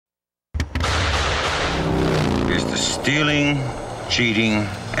The stealing, cheating,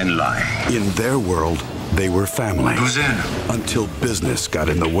 and lying. In their world, they were family. Who's in? Until business got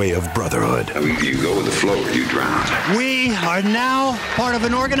in the way of brotherhood. You go with the flow or you drown. We are now part of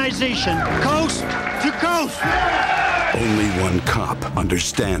an organization, coast to coast. Only one cop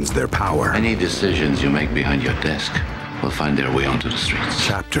understands their power. Any decisions you make behind your desk will find their way onto the streets.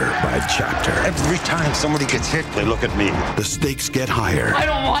 Chapter by chapter. Every time somebody gets hit, they look at me. The stakes get higher. I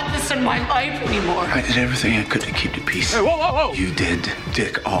don't want this in my life anymore. I did everything I could to keep the peace. Hey, whoa, whoa, whoa! You did,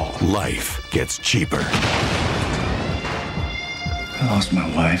 Dick, all. Life gets cheaper. I lost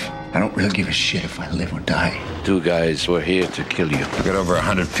my wife. I don't really give a shit if I live or die. Two guys were here to kill you. I got over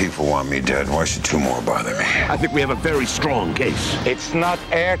 100 people want me dead. Why should two more bother me? I think we have a very strong case. It's not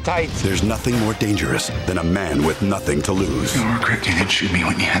airtight. There's nothing more dangerous than a man with nothing to lose. You'll regret you didn't shoot me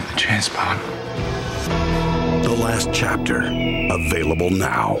when you had the chance, Bob. The last chapter, available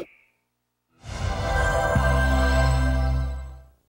now.